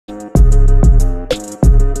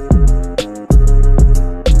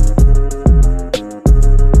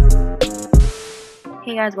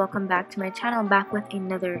guys, welcome back to my channel. I'm back with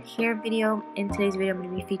another hair video. In today's video, I'm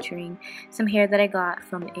going to be featuring some hair that I got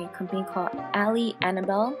from a company called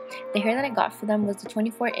Annabelle. The hair that I got for them was the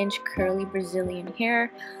 24-inch curly Brazilian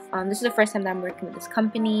hair. This is the first time that I'm working with this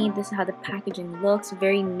company. This is how the packaging looks.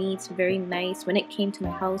 Very neat, very nice. When it came to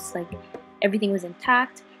my house, like, everything was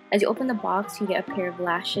intact. As you open the box, you get a pair of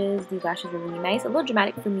lashes. These lashes were really nice. A little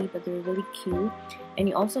dramatic for me, but they were really cute. And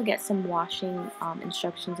you also get some washing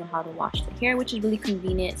instructions on how to wash the hair, which is really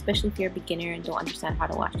convenient, especially if you're a beginner and don't understand how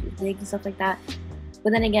to wash these wigs and stuff like that.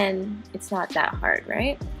 But then again, it's not that hard,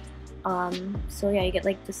 right? So yeah, you get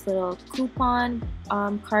like this little coupon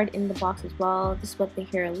card in the box as well. This is what the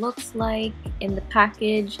hair looks like in the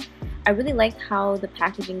package. I really liked how the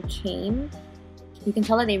packaging came. You can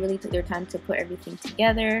tell that they really took their time to put everything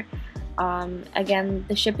together. Again,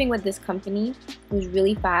 the shipping with this company was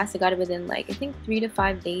really fast. I got it within like, I think 3 to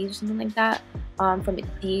 5 days or something like that from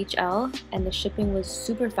DHL, and the shipping was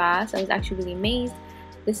super fast. I was actually really amazed.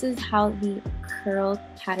 This is how the curl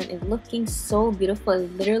pattern is looking. So beautiful.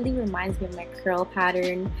 It literally reminds me of my curl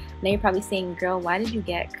pattern. Now you're probably saying, girl, why did you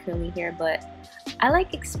get curly hair? But I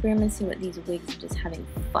like experimenting with these wigs and just having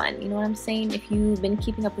fun. You know what I'm saying? If you've been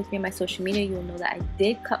keeping up with me on my social media, you will know that I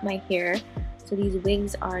did cut my hair. So these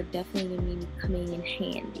wigs are definitely going to be coming in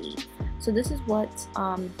handy. So this is what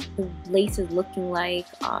the lace is looking like.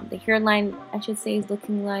 The hairline, I should say, is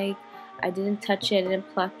looking like. I didn't touch it, I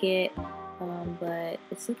didn't pluck it. But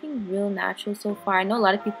it's looking real natural so far. I know a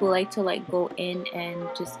lot of people like to go in and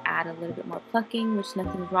just add a little bit more plucking, which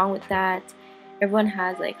nothing's wrong with that. Everyone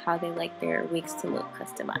has how they like their wigs to look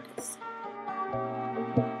customized.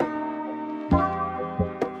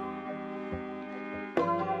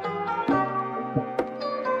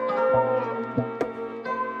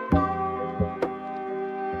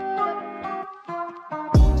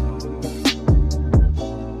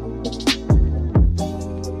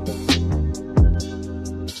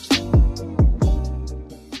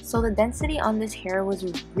 So the density on this hair was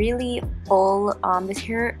really full. This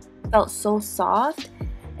hair felt so soft,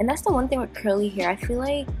 and that's the one thing with curly hair. I feel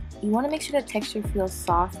like you want to make sure the texture feels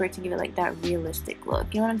soft for it to give it like that realistic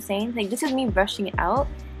look. You know what I'm saying? Like, this is me brushing it out,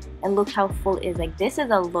 and look how full it is. Like, this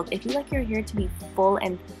is a look. If you like your hair to be full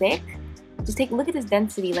and thick, just take a look at this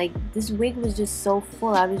density. Like, this wig was just so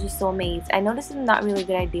full. I was just so amazed. I know this is not really a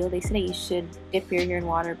good idea. They say that you should dip your hair in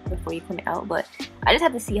water before you comb it out, but I just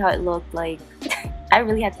had to see how it looked. Like, I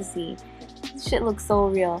really had to see. This shit looks so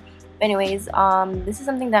real. But anyways, this is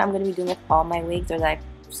something that I'm going to be doing with all my wigs, or that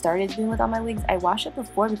I've started doing with all my wigs. I washed it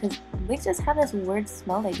before because wigs just have this weird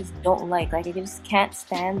smell that I just don't like. Like, I just can't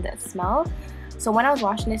stand that smell. So when I was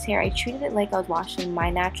washing this hair, I treated it like I was washing my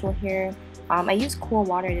natural hair. I used cool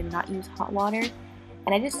water, I did not use hot water.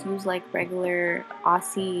 And I just used like regular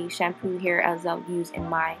Aussie shampoo here as I'll use in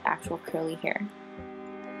my actual curly hair.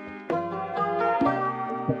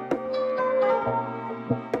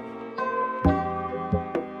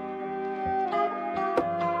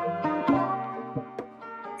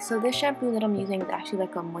 So this shampoo that I'm using is actually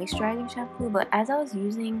like a moisturizing shampoo, but as I was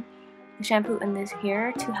using the shampoo in this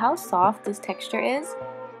hair, to how soft this texture is,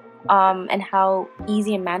 and how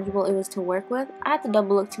easy and manageable it was to work with, I had to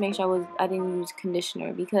double look to make sure I didn't use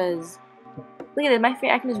conditioner, because look at this,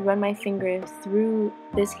 I can just run my finger through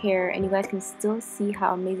this hair and you guys can still see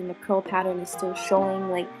how amazing the curl pattern is still showing.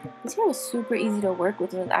 Like, this hair was super easy to work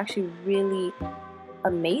with, and it was actually really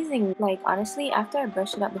amazing. Like, honestly, after I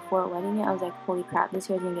brushed it up before wetting it, I was like, holy crap, this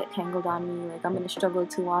hair is gonna get tangled on me. Like, I'm gonna struggle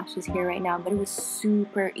to wash this hair right now. But it was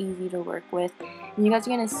super easy to work with, and you guys are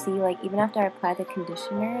gonna see, like, even after I apply the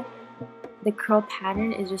conditioner, the curl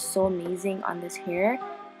pattern is just so amazing on this hair.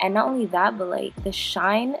 And not only that, but like the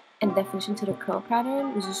shine and definition to the curl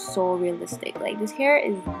pattern was just so realistic. Like, this hair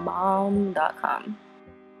is bomb.com.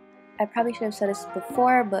 I probably should have said this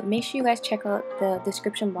before, but make sure you guys check out the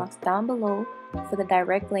description box down below for the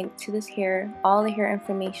direct link to this hair, all the hair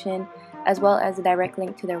information, as well as the direct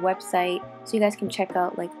link to their website, so you guys can check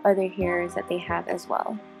out like other hairs that they have as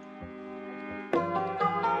well.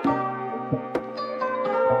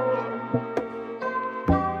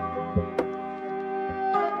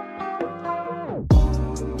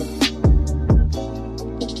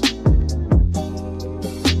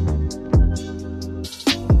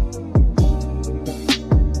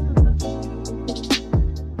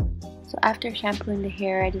 After shampooing the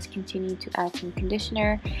hair, I just continue to add some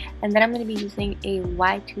conditioner, and then I'm going to be using a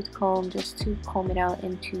wide tooth comb just to comb it out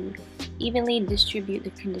and to evenly distribute the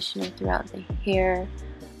conditioner throughout the hair.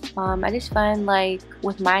 I just find, like,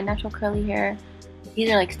 with my natural curly hair, these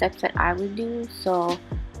are like steps that I would do, so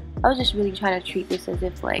I was just really trying to treat this as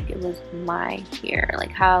if like it was my hair,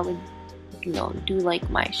 like how I would do like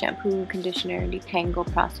my shampoo, conditioner,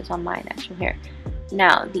 detangle process on my natural hair.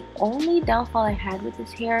 Now, the only downfall I had with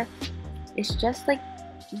this hair is just like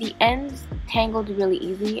the ends tangled really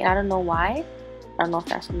easy, and I don't know why. I don't know if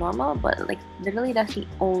that's normal, but like literally that's the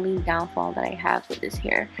only downfall that I have with this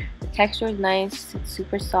hair. The texture is nice, it's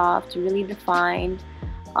super soft, really defined.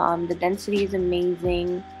 The density is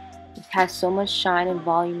amazing. It has so much shine and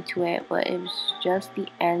volume to it, but it was just the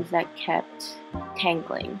ends that kept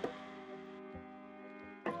tangling.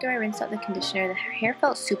 After I rinsed out the conditioner, the hair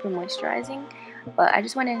felt super moisturizing, but I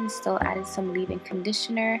just went in and still added some leave-in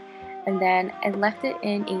conditioner, and then I left it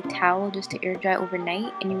in a towel just to air dry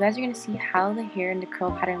overnight. And you guys are going to see how the hair and the curl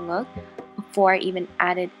pattern look before I even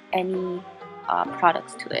added any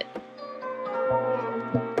products to it.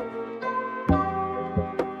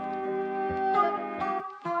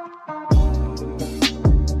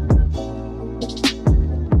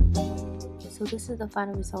 So this is the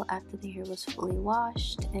final result after the hair was fully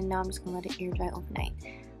washed, and now I'm just going to let it air dry overnight.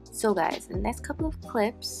 So guys, in the next couple of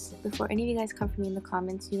clips, before any of you guys come for me in the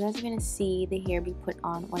comments, you guys are going to see the hair be put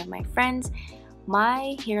on one of my friends.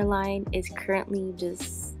 My hairline is currently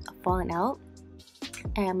just falling out,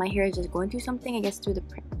 and my hair is just going through something, I guess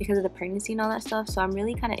because of the pregnancy and all that stuff. So I'm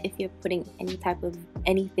really kind of iffy of putting any type of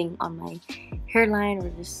anything on my hairline or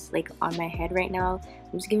just like on my head right now.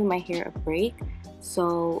 I'm just giving my hair a break.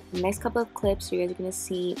 So the next couple of clips, you guys are going to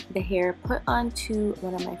see the hair put onto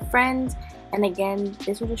one of my friends. And again,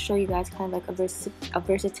 this will just show you guys kind of like a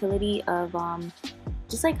versatility of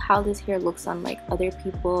just like how this hair looks on like other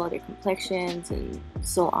people, other complexions, and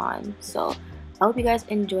so on. So I hope you guys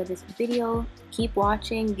enjoyed this video. Keep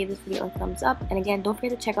watching, give this video a thumbs up, and again, don't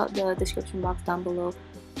forget to check out the description box down below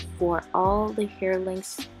for all the hair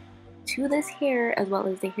links to this hair as well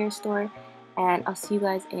as the hair store. And I'll see you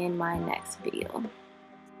guys in my next video.